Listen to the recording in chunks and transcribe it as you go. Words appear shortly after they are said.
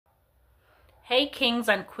Hey kings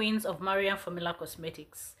and queens of Marian Formula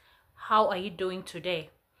Cosmetics, how are you doing today?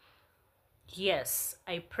 Yes,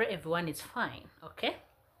 I pray everyone is fine. Okay,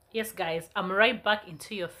 yes guys, I'm right back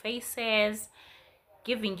into your faces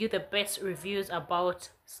giving you the best reviews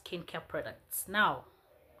about skincare products. Now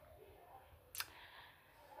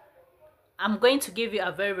I'm going to give you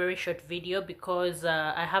a very short video because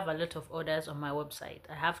I have a lot of orders on my website.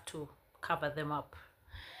 I have to cover them up,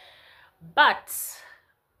 but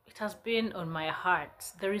it has been on my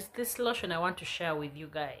heart. There is this lotion I want to share with you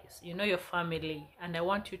guys. You know, your family, and I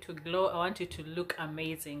want you to glow. I want you to look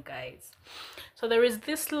amazing, guys. So there is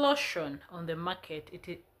this lotion on the market.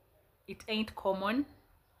 It ain't common.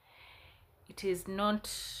 It is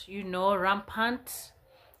not, you know, rampant.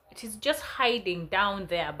 It is just hiding down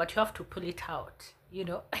there, but you have to pull it out, you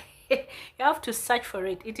know. You have to search for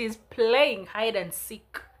it. It is playing hide and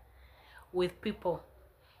seek with people.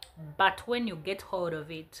 But when you get hold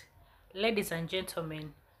of it, ladies and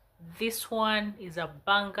gentlemen, this one is a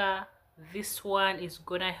banger. This one is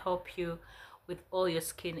gonna help you with all your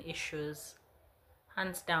skin issues.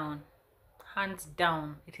 Hands down. Hands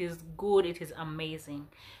down. It is good. It is amazing.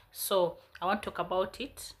 So I want to talk about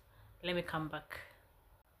it. Let me come back.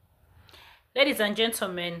 Ladies and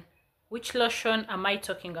gentlemen, which lotion am I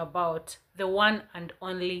talking about? The one and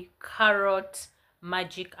only Carrot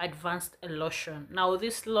Magic Advanced Lotion. Now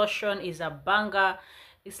this lotion is a banger.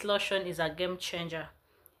 This lotion is a game changer.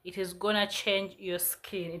 It is gonna change your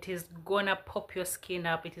skin. It is gonna pop your skin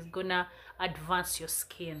up. It is gonna advance your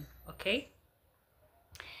skin. Okay,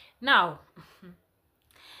 now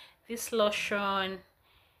this lotion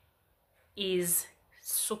is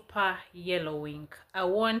super yellowing.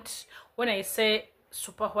 When I say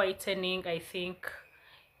super whitening, I think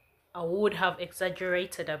I would have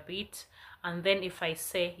exaggerated a bit, and then if I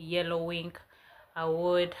say yellowing, I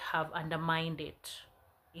would have undermined it.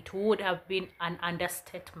 It would have been an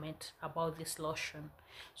understatement about this lotion.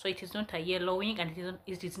 So it is not a yellowing, and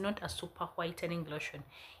it is not a super whitening lotion.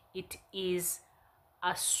 It is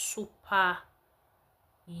a super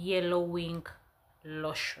yellowing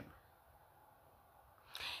lotion.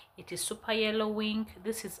 It is super yellowing.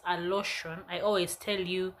 This is a lotion. I always tell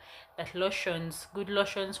you that lotions, good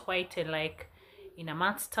lotions, whiten like in a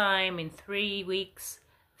month's time, in 3 weeks.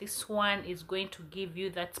 This one is going to give you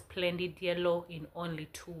that splendid yellow in only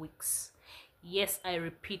 2 weeks. Yes, I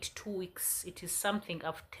repeat, 2 weeks. It is something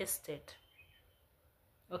I've tested.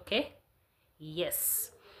 Okay,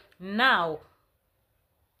 yes. Now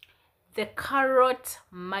the Carrot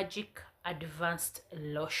Magic Advanced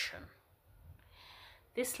Lotion.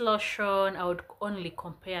 This lotion, I would only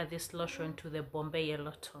compare this lotion to the Bombay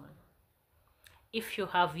Yellow Tone. If you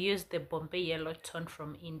have used the Bombay Yellow Tone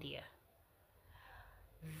from India,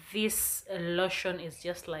 this lotion is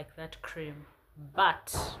just like that cream,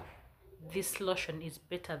 but this lotion is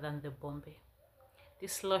better than the Bombay.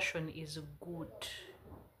 This lotion is good.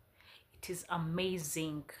 It is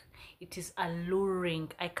amazing. It is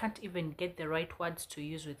alluring. I can't even get the right words to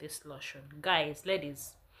use with this lotion. Guys,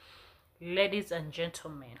 ladies and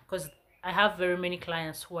gentlemen, because I have very many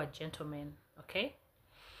clients who are gentlemen. Okay,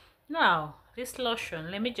 now this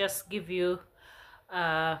lotion, let me just give you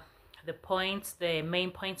the points, the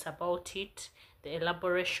main points about it, the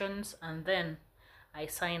elaborations, and then I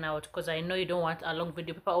sign out, because I know you don't want a long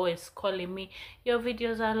video. People are always calling me, your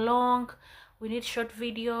videos are long, we need short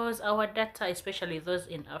videos, our data, especially those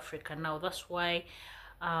in Africa. Now that's why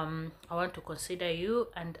I want to consider you,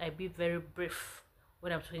 and I be very brief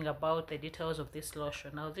when I'm talking about the details of this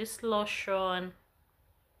lotion. Now this lotion,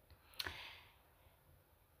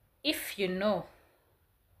 if you know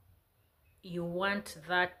you want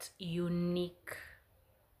that unique,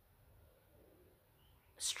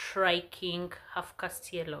 striking half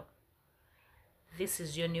cast yellow, this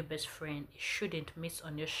is your new best friend. It shouldn't miss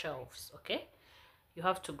on your shelves. Okay, you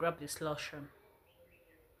have to grab this lotion.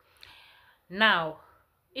 Now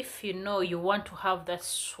if you know you want to have that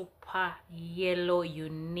super yellow,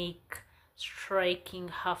 unique, striking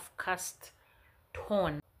half cast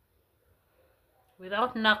tone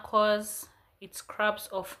without knuckles, it scrubs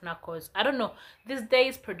off knuckles. I don't know, these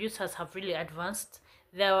days producers have really advanced.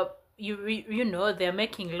 You know, they're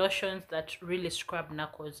making lotions that really scrub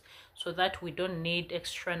knuckles, so that we don't need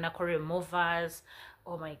extra knuckle removers.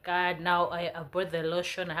 Oh my god, now I bought the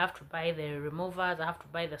lotion, I have to buy the removers, I have to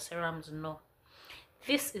buy the serums. No,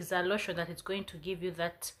 this is a lotion that is going to give you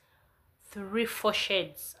that 3-4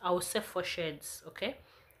 shades. I will say 4 shades, okay,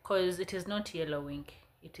 because it is not yellowing,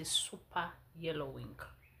 it is super yellowing.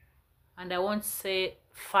 And I won't say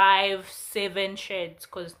 5-7 shades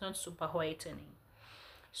because it's not super whitening.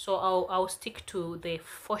 So I'll stick to the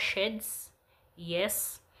 4 shades.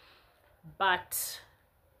 Yes, but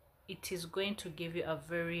it is going to give you a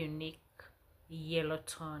very unique yellow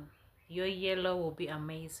tone. Your yellow will be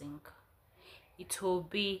amazing. It will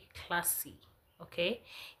be classy. Okay,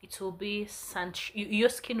 it will be your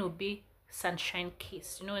skin will be sunshine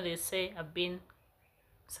kissed. You know when they say I've been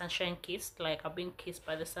sunshine kissed, like I've been kissed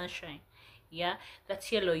by the sunshine. Yeah,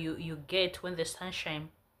 that yellow you get when the sunshine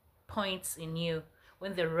points in you,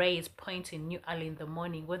 when the rays point in you early in the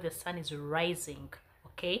morning, when the sun is rising.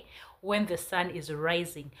 Okay, when the sun is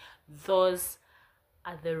rising, those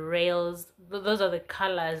are the rails, those are the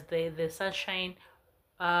colors, the sunshine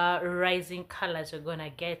rising colors you're gonna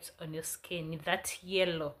get on your skin. That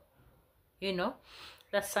yellow, you know,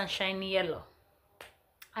 that sunshine yellow.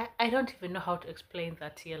 I don't even know how to explain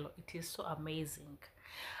that yellow. It is so amazing.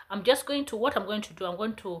 What I'm going to do, I'm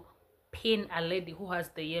going to pin a lady who has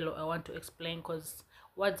the yellow I want to explain, because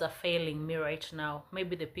words are failing me right now.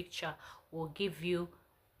 Maybe the picture will give you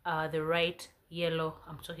the right yellow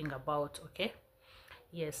I'm talking about. Okay,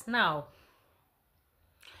 yes. Now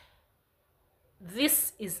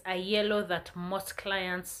this is a yellow that most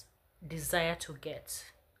clients desire to get.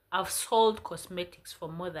 I've sold cosmetics for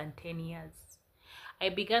more than 10 years. I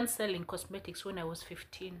began selling cosmetics when I was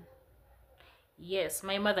 15. Yes,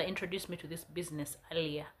 my mother introduced me to this business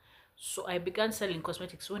earlier. So I began selling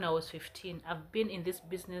cosmetics when I was 15. I've been in this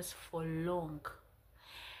business for long.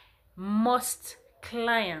 Most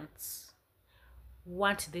clients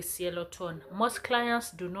want this yellow tone. Most clients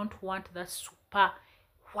do not want that super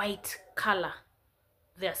white color.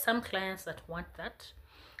 There are some clients that want that,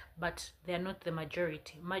 but they are not the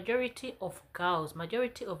majority. Majority of girls,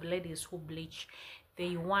 majority of ladies who bleach,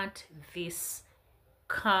 they want this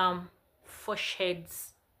calm 4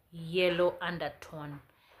 shades yellow undertone,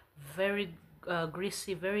 very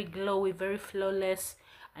greasy, very glowy, very flawless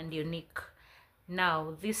and unique.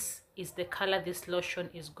 Now this is the color this lotion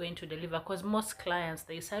is going to deliver, because most clients,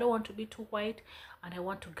 they say I don't want to be too white and I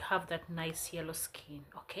want to have that nice yellow skin.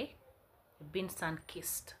 Okay, been sun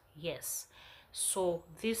kissed. Yes, so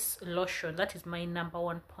this lotion, that is my number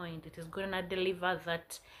one point. It is gonna deliver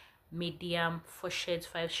that medium 4 shades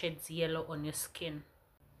 5 shades yellow on your skin.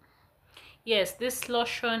 Yes, this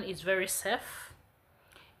lotion is very safe.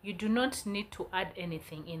 You do not need to add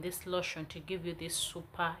anything in this lotion to give you this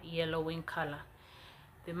super yellowing color.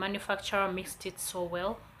 The manufacturer mixed it so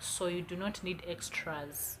well, so you do not need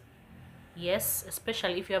extras. Yes,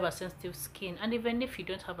 especially if you have a sensitive skin, and even if you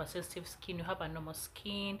don't have a sensitive skin, you have a normal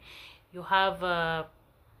skin, you have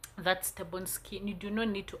that stubborn skin, you do not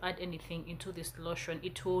need to add anything into this lotion.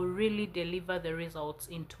 It will really deliver the results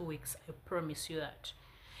in 2 weeks. I promise you that.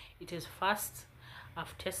 It is fast.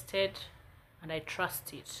 I've tested and I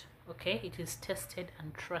trust it. Okay, it is tested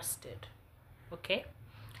and trusted. Okay,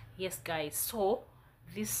 yes guys, so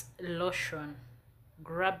this lotion,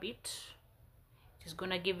 grab it. It is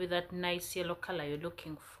gonna give you that nice yellow color you're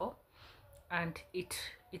looking for, and it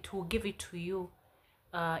will give it to you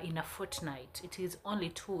in a fortnight. It is only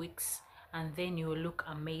 2 weeks, and then you will look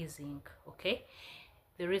amazing. Okay,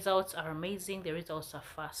 the results are amazing, the results are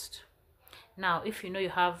fast. Now if you know you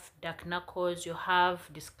have dark knuckles, you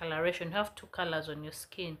have discoloration, you have 2 colors on your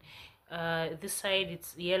skin, this side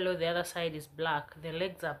it's yellow, the other side is black, the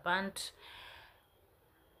legs are burnt,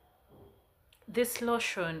 this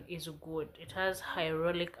lotion is good. It has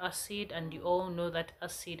hyaluronic acid, and you all know that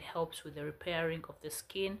acid helps with the repairing of the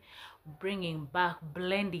skin, bringing back,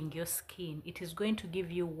 blending your skin. It is going to give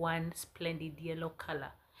you one splendid yellow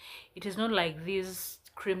color. It is not like these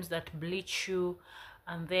creams that bleach you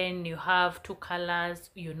and then you have 2 colors,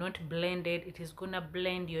 you're not blended. It is gonna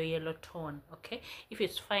blend your yellow tone. Okay, if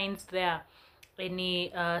it finds there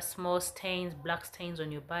any small stains, black stains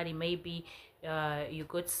on your body, maybe you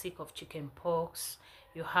got sick of chicken pox,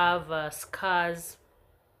 you have scars,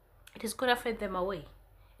 it is gonna fade them away.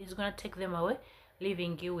 It's gonna take them away,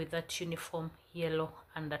 leaving you with that uniform yellow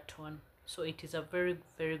undertone. So it is a very,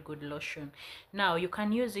 very good lotion. Now you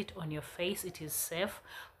can use it on your face. It is safe,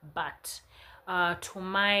 but to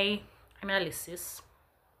my analysis,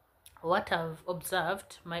 what I've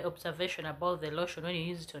observed, my observation about the lotion, when you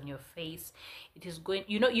use it on your face, it is going,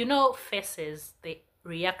 you know faces, they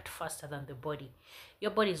react faster than the body.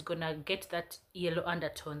 Your body is gonna get that yellow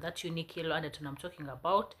undertone, that unique yellow undertone I'm talking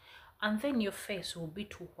about, and then your face will be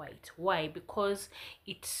too white. Why? Because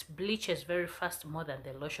it bleaches very fast, more than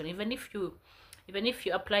the lotion. Even if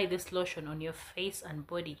you apply this lotion on your face and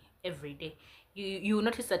body every day, you will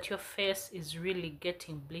notice that your face is really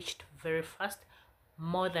getting bleached very fast,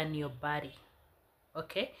 more than your body.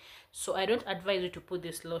 Okay, so I don't advise you to put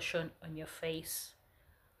this lotion on your face.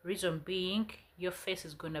 Reason being, your face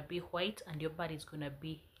is gonna be white and your body is gonna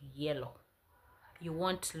be yellow. you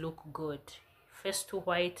won't look good. Face too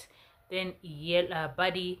white, then yellow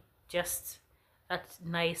body, just that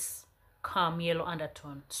nice calm yellow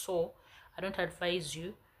undertone. So I don't advise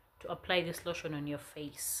you to apply this lotion on your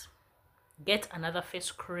face. Get another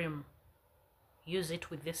face cream, use it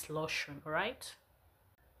with this lotion. All right?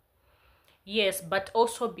 Yes, but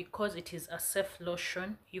also because it is a safe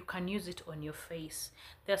lotion, you can use it on your face.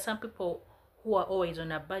 There are some people who are always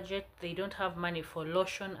on a budget, they don't have money for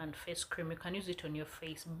lotion and face cream. You can use it on your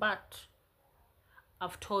face, but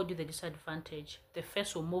I've told you the disadvantage. The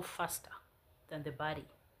face will move faster than the body.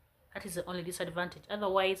 That is the only disadvantage.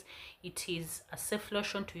 Otherwise, it is a safe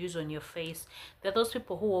lotion to use on your face. There are those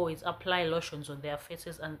people who always apply lotions on their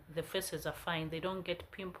faces and the faces are fine. They don't get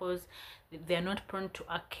pimples. They are not prone to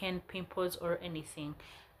acne, pimples, or anything.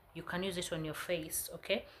 You can use it on your face,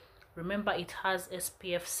 okay? Remember, it has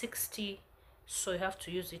SPF 60, so you have to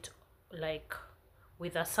use it like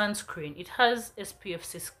with a sunscreen. It has SPF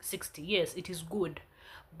 60. Yes, it is good.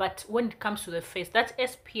 But when it comes to the face, that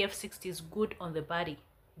SPF 60 is good on the body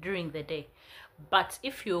during the day. But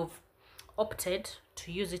if you've opted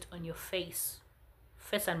to use it on your face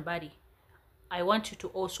and body, I want you to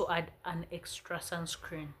also add an extra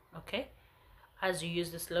sunscreen, okay, as you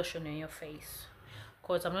use this lotion on your face,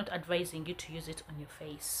 because I'm not advising you to use it on your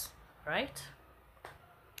face, right?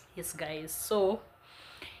 Yes, guys, so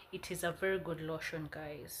it is a very good lotion,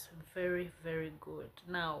 guys. Very, very good.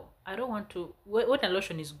 Now, I don't want to, when a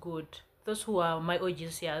lotion is good, those who are my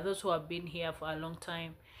OGs here, those who have been here for a long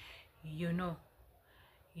time, you know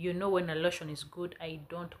when a lotion is good. I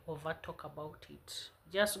don't over talk about it.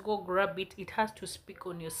 Just go grab it. It has to speak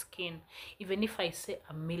on your skin. Even if I say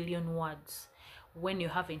a million words, when you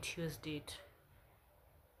haven't used it,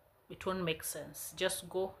 it won't make sense. Just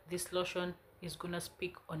go. This lotion is gonna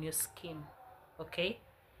speak on your skin, okay?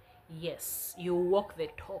 Yes, you walk the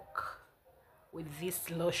talk with this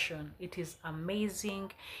lotion. It is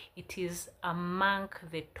amazing. It is among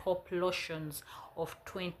the top lotions of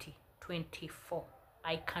 2024.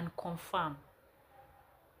 I can confirm.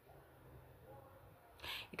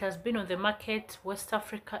 It has been on the market, West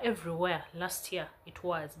Africa, everywhere. Last year it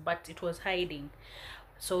was, but it was hiding.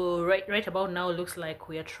 So right about now, looks like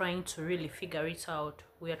we are trying to really figure it out.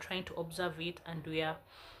 We are trying to observe it, and we are,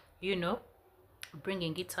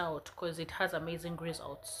 bringing it out, because it has amazing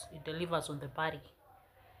results. It delivers on the body.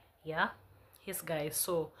 Yeah, yes, guys,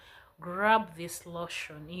 so grab this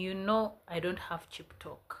lotion. I don't have cheap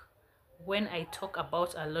talk. When I talk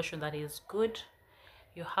about a lotion that is good,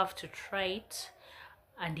 you have to try it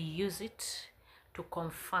and use it to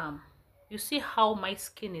confirm. You see how my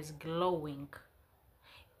skin is glowing.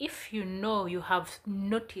 If you have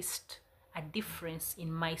noticed a difference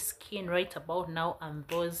in my skin right about now and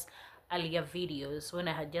those earlier videos when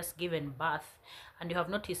I had just given birth, and you have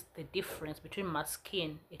noticed the difference between my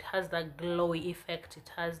skin, it has that glowy effect,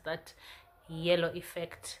 it has that yellow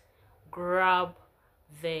effect, grab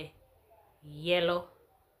the yellow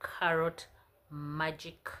carrot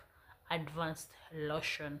magic advanced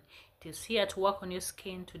lotion. It is here to work on your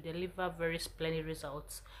skin to deliver very splendid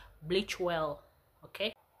results. Bleach well,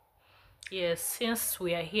 okay? Yes, since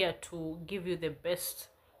we are here to give you the best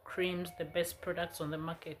creams, the best products on the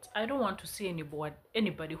market, I don't want to see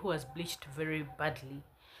anybody who has bleached very badly.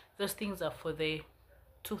 Those things are for the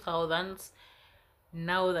 2000s.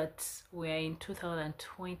 Now that we are in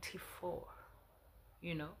 2024,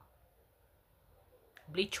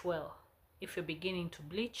 bleach well. If you're beginning to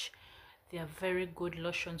bleach, there are very good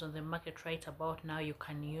lotions on the market right about now you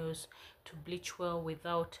can use to bleach well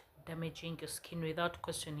without damaging your skin, without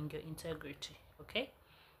questioning your integrity, okay?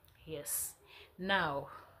 Yes. Now,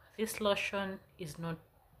 this lotion is not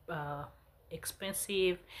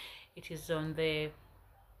expensive. It is on the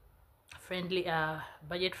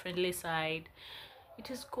budget friendly side.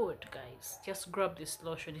 It is good, guys. Just grab this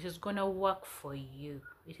lotion. It is gonna work for you.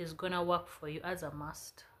 It is gonna work for you as a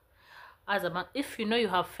must. If you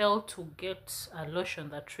have failed to get a lotion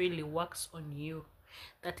that really works on you,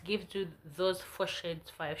 that gives you those 4 shades,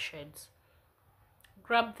 5 shades,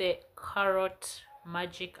 grab the Carrot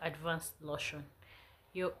Magic Advanced Lotion.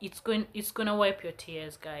 It's gonna wipe your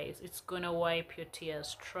tears, guys. It's gonna wipe your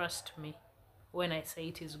tears. Trust me when I say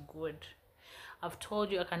it is good. I've told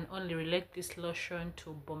you I can only relate this lotion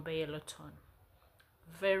to Bombay Yellow Tone.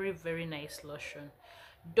 Very, very nice lotion.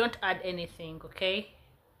 Don't add anything, okay?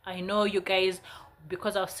 I know you guys,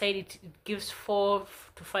 because I've said it gives 4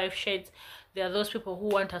 to 5 shades. There are those people who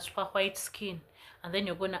want a super white skin, and then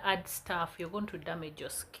you're going to add stuff. You're going to damage your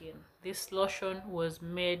skin. This lotion was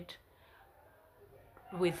made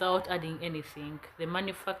without adding anything. The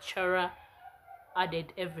manufacturer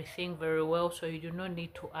added everything very well, so you do not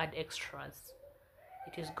need to add extras.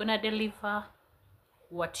 it is gonna deliver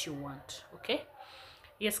what you want. Okay,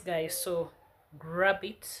 yes guys, so grab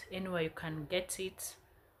it anywhere you can get it.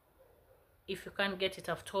 If you can't get it,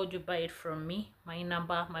 I've told you, buy it from me. My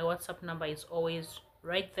WhatsApp number is always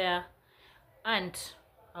right there, and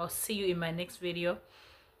I'll see you in my next video.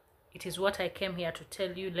 It is what I came here to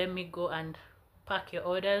tell you. Let me go and pack your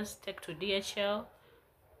orders, take to DHL,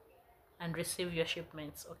 and receive your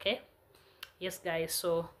shipments. Okay, yes guys,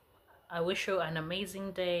 so I wish you an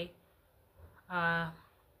amazing day.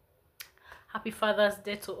 Happy Father's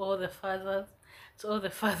Day to all the fathers,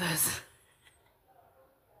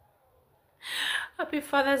 happy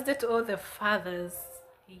Father's Day to all the fathers,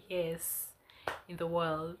 yes, in the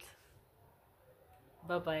world.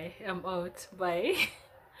 Bye bye, I'm out. Bye.